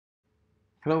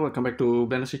Hello, welcome back to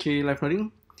Blender Sushi Live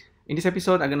Noding. In this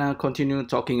episode, I'm gonna continue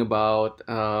talking about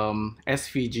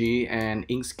SVG and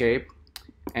Inkscape,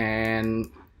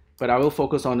 but I will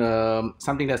focus on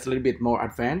something that's a little bit more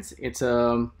advanced. It's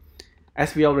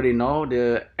as we already know,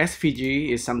 the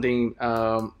SVG is something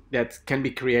that can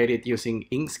be created using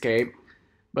Inkscape,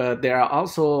 but there are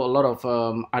also a lot of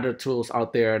other tools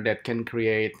out there that can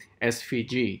create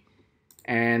SVG.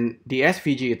 And the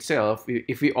SVG itself,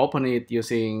 if we open it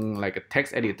using like a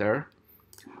text editor,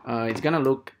 it's gonna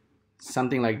look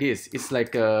something like this. It's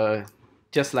like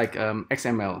just like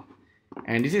XML,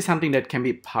 and this is something that can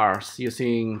be parsed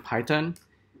using Python.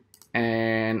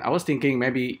 And I was thinking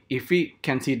maybe if we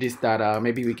can see this data,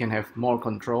 maybe we can have more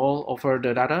control over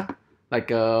the data,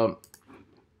 like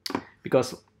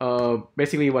because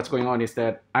basically what's going on is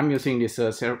that I'm using this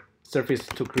surface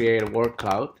to create a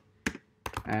WordCloud.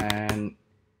 And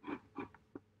I'm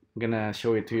gonna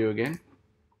show it to you again.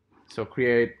 So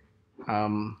create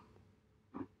WordCloud,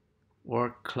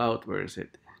 where is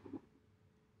it?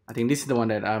 I think this is the one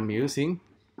that I'm using.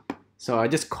 So I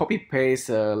just copy paste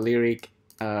a lyric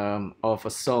of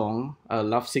a song,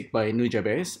 Lovesick by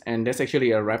Nujabes, and that's actually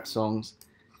a rap song.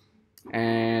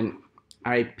 And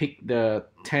I picked the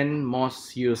 10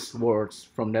 most used words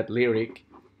from that lyric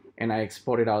and I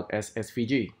export it out as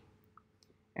SVG.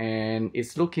 And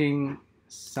it's looking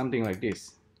something like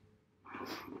this.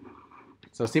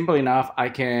 So simple enough, I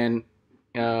thought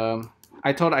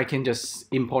I can just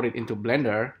import it into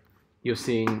Blender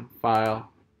using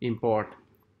file import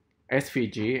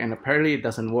SVG, and apparently it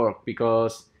doesn't work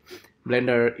because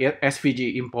Blender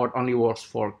SVG import only works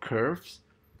for curves.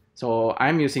 So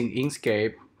I'm using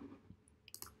Inkscape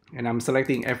and I'm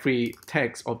selecting every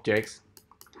text object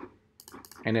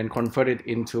and then convert it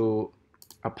into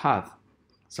a path.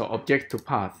 So object to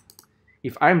path.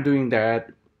 If I'm doing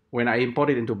that, when I import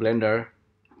it into Blender,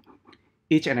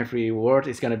 each and every word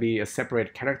is going to be a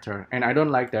separate character. And I don't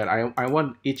like that. I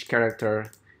want each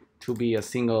character to be a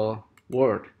single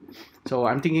word. So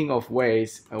I'm thinking of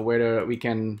ways whether we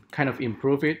can kind of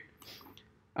improve it.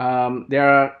 There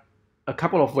are a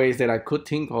couple of ways that I could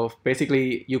think of.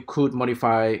 Basically, you could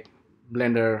modify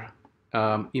Blender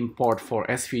import for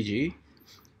SVG.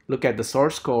 Look at the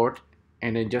source code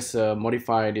and then just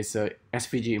modify this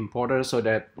SVG importer so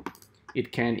that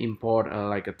it can import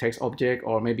like a text object,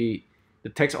 or maybe the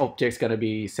text object is going to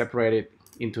be separated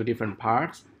into different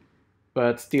parts,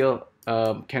 but still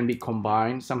can be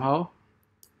combined somehow.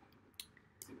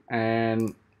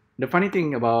 And the funny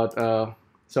thing about,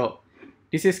 so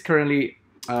this is currently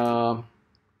how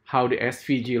the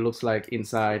SVG looks like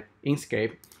inside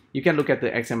Inkscape. You can look at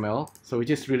the XML, so which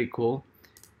is really cool.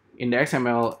 In the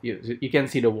XML, you can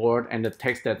see the word and the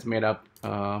text that's made up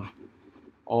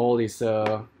all this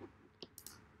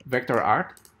vector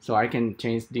art. So I can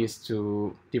change this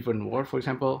to different word, for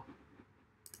example,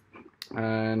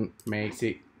 and makes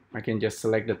it, I can just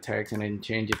select the text and then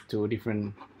change it to a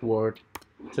different word.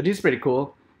 So this is pretty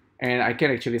cool. And I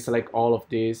can actually select all of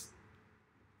this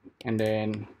and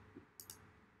then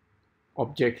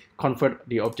convert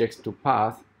the objects to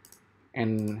path.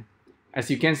 And as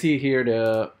you can see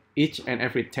here, each and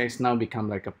every text now become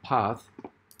like a path,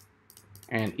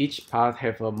 and each path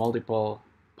have multiple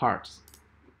parts,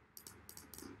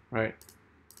 right?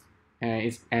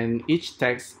 And each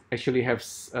text actually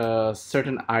has a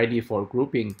certain ID for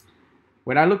grouping.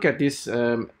 When I look at this,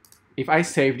 if I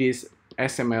save this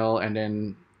XML and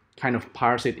then kind of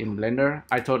parse it in Blender,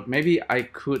 I thought maybe I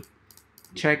could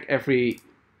check every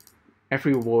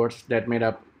word that made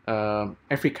up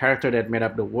every character that made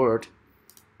up the word,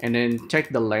 and then check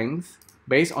the length.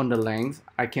 Based on the length,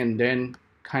 I can then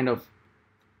kind of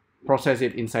process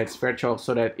it inside Sverchok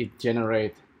so that it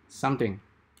generates something.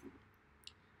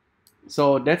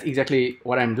 So that's exactly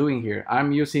what I'm doing here.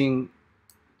 I'm using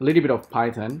a little bit of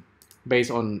Python based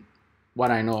on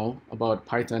what I know about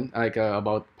Python, like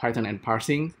about Python and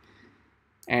parsing.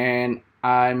 And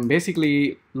I'm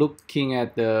basically looking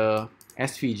at the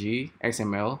SVG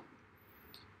XML,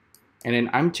 and then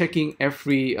I'm checking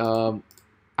every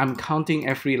I'm counting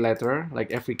every letter,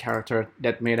 like every character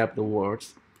that made up the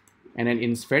words. And then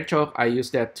in Sverchok, I use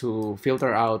that to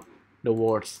filter out the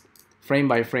words frame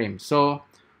by frame. So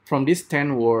from these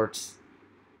 10 words,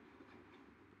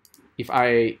 if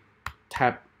I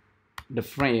tap the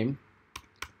frame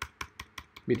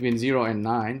between 0 and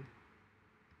 9,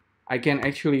 I can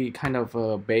actually kind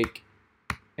of bake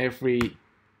every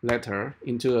letter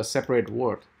into a separate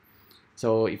word.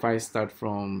 So if I start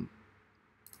from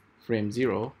frame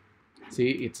 0,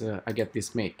 see, it's I get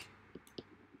this make,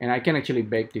 and I can actually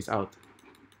bake this out.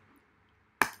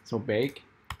 So bake,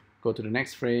 go to the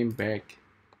next frame, bake,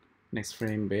 next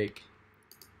frame, bake,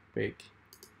 big.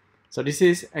 So this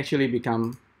is actually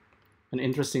become an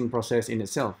interesting process in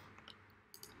itself.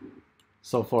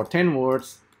 So for 10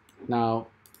 words, now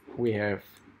we have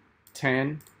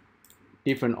 10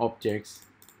 different objects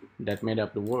that made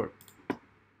up the word.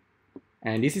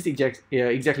 And this is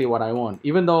exactly what I want.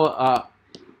 Even though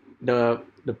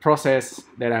the process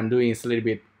that I'm doing is a little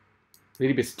bit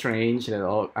strange,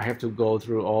 that I have to go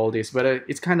through all this, but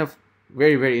it's kind of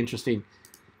very interesting.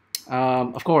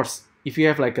 Of course, if you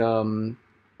have like a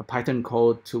Python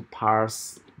code to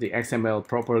parse the XML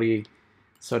properly,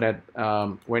 so that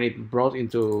when it brought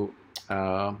into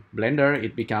Blender,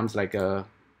 it becomes like a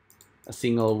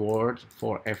single word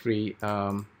for every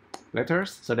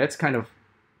letters. So that's kind of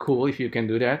cool if you can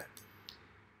do that.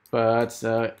 But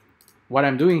what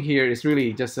I'm doing here is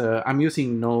really just I'm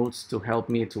using nodes to help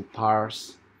me to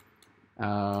parse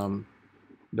the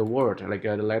word, like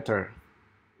the letter.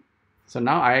 So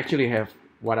now I actually have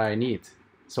what I need.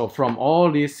 So from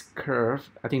all these curves,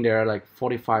 I think there are like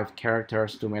 45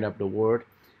 characters to make up the word.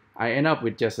 I end up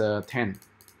with just 10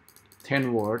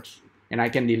 words, and I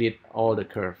can delete all the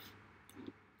curve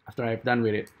after I've done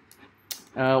with it.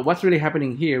 What's really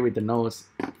happening here with the nodes?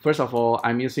 First of all,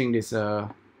 I'm using this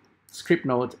script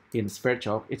node in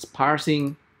Sverchok. It's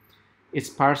parsing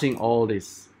all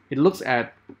this. It looks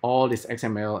at all this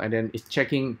XML, and then it's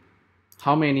checking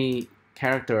how many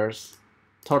characters,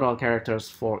 total characters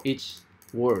for each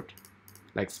word.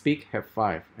 Like speak have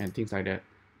 5 and things like that.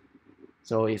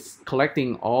 So it's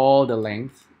collecting all the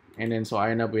length, and then so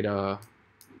I end up with a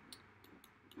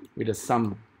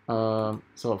sum.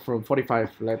 So from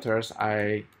 45 letters,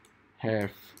 I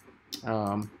have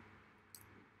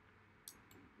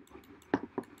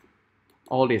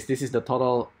all this. This is the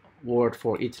total word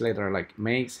for each letter. Like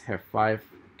makes have 5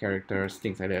 characters,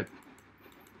 things like that.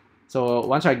 So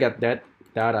once I get that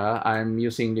data, I'm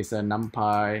using this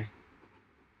NumPy.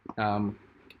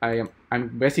 I'm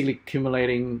basically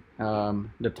accumulating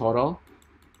the total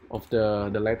of the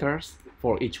letters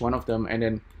for each one of them,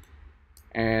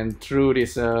 and through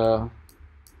this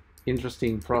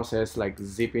interesting process like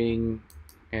zipping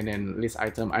and then list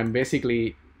item, I'm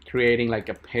basically creating like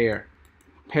a pair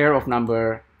of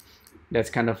number that's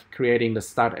kind of creating the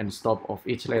start and stop of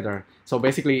each letter. So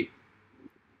basically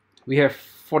we have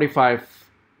 45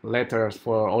 letters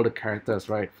for all the characters,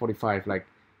 right? 45, like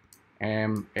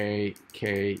M, A,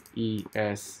 K, E,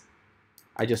 S.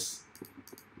 I just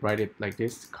write it like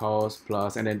this, cos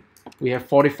plus, and then we have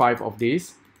 45 of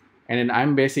these, and then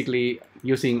I'm basically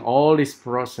using all this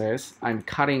process. I'm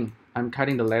cutting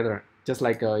the letter, just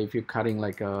like if you're cutting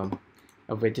like a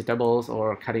vegetables,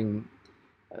 or cutting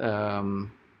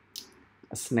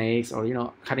snakes,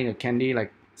 or cutting a candy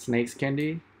like snakes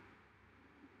candy.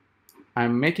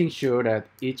 I'm making sure that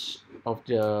each of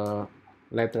the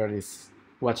letter is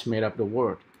what's made up the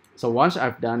word. So once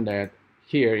I've done that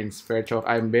here in Sverchok,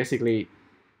 I'm basically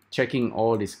checking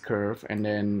all this curve and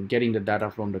then getting the data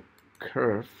from the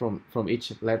curve from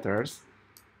each letters,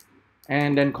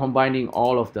 and then combining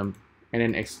all of them and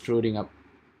then extruding up.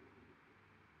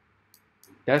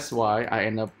 That's why I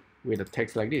end up with a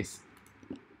text like this.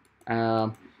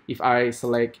 If I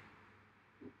select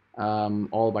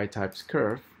all by types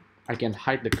curve, I can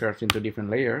hide the curves into different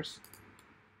layers,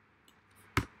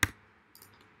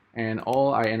 and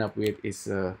all I end up with is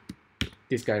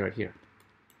this guy right here.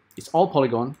 It's all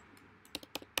polygon,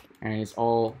 and it's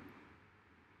all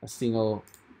a single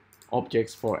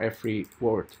objects for every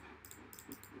word.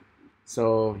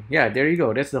 So yeah, there you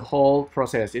go. That's the whole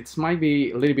process. It might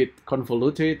be a little bit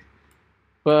convoluted,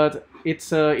 but it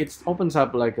opens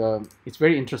up like it's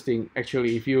very interesting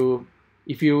actually. If you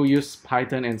use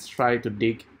Python and try to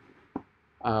dig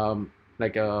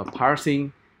like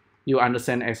parsing, you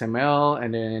understand XML,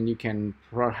 and then you can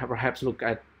perhaps look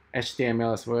at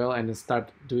HTML as well, and then start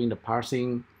doing the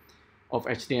parsing of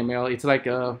HTML. It's like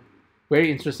a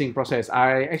very interesting process.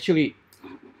 I actually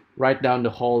write down the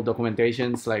whole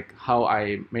documentations, like how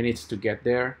I managed to get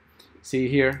there. See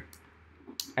here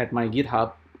at my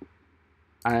GitHub,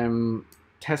 I'm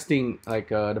testing like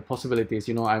the possibilities.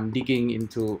 I'm digging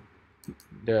into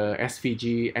the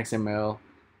SVG XML,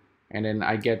 and then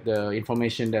I get the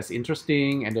information that's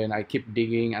interesting, and then I keep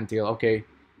digging until okay,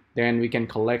 then we can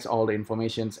collect all the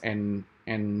informations and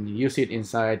use it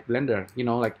inside Blender.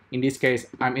 Like in this case,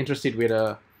 I'm interested with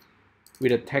a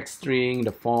text string,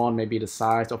 the font, maybe the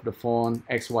size of the font,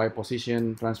 XY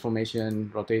position, transformation,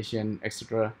 rotation,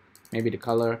 etc. Maybe the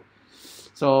color.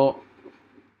 So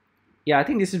yeah, I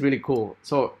think this is really cool.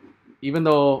 So even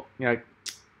though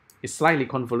it's slightly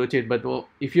convoluted, but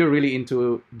if you're really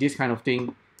into this kind of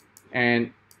thing,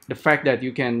 and the fact that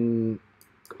you can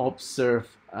observe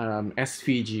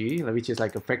SVG, which is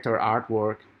like a vector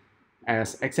artwork,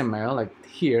 as XML, like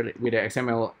here with the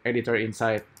XML editor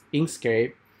inside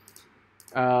Inkscape.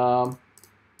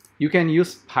 You can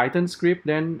use Python script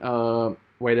then,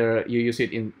 whether you use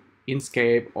it in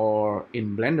Inkscape or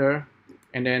in Blender,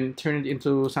 and then turn it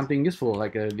into something useful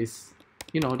like this.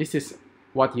 This is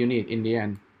what you need in the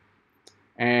end.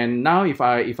 And now if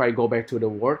I go back to the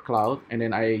WordCloud and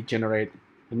then I generate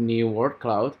a new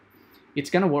WordCloud, it's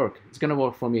gonna work. It's gonna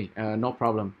work for me, no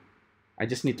problem. I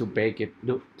just need to bake it,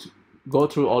 go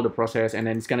through all the process, and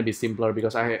then it's gonna be simpler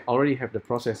because I already have the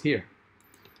process here.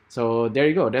 So there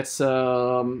you go. That's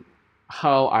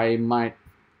how I might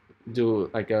do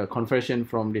like a conversion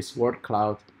from this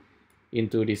WordCloud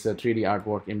into this 3D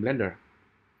artwork in Blender.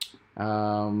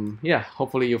 Yeah,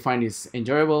 hopefully you find this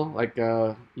enjoyable, like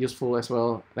useful as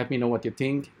well. Let me know what you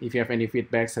think. If you have any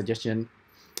feedback, suggestion.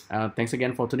 Thanks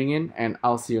again for tuning in, and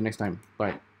I'll see you next time.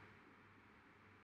 Bye.